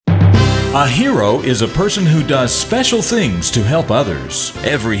A hero is a person who does special things to help others.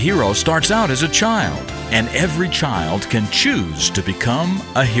 Every hero starts out as a child, and every child can choose to become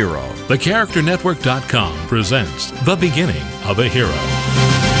a hero. TheCharacterNetwork.com presents The Beginning of a Hero.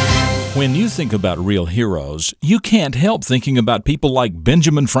 When you think about real heroes, you can't help thinking about people like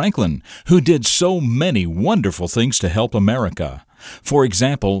Benjamin Franklin, who did so many wonderful things to help America. For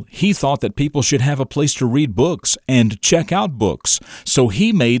example, he thought that people should have a place to read books and check out books, so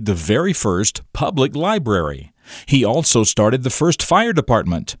he made the very first public library. He also started the first fire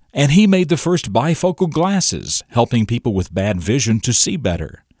department, and he made the first bifocal glasses, helping people with bad vision to see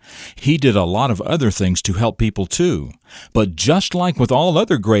better. He did a lot of other things to help people too. But just like with all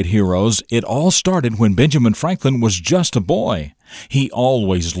other great heroes, it all started when Benjamin Franklin was just a boy. He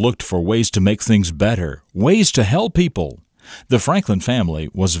always looked for ways to make things better, ways to help people. The Franklin family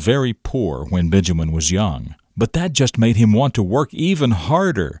was very poor when Benjamin was young, but that just made him want to work even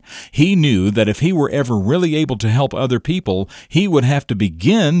harder. He knew that if he were ever really able to help other people, he would have to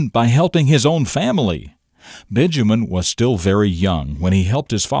begin by helping his own family. Benjamin was still very young when he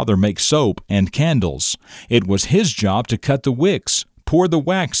helped his father make soap and candles. It was his job to cut the wicks, pour the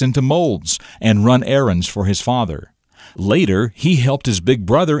wax into molds, and run errands for his father. Later, he helped his big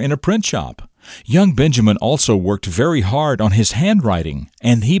brother in a print shop. Young Benjamin also worked very hard on his handwriting,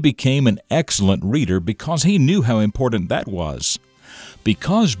 and he became an excellent reader because he knew how important that was.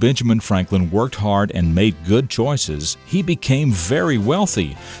 Because Benjamin Franklin worked hard and made good choices, he became very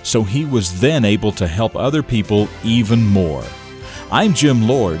wealthy, so he was then able to help other people even more. I'm Jim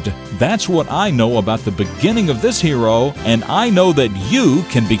Lord. That's what I know about the beginning of this hero, and I know that you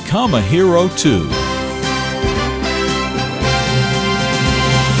can become a hero too.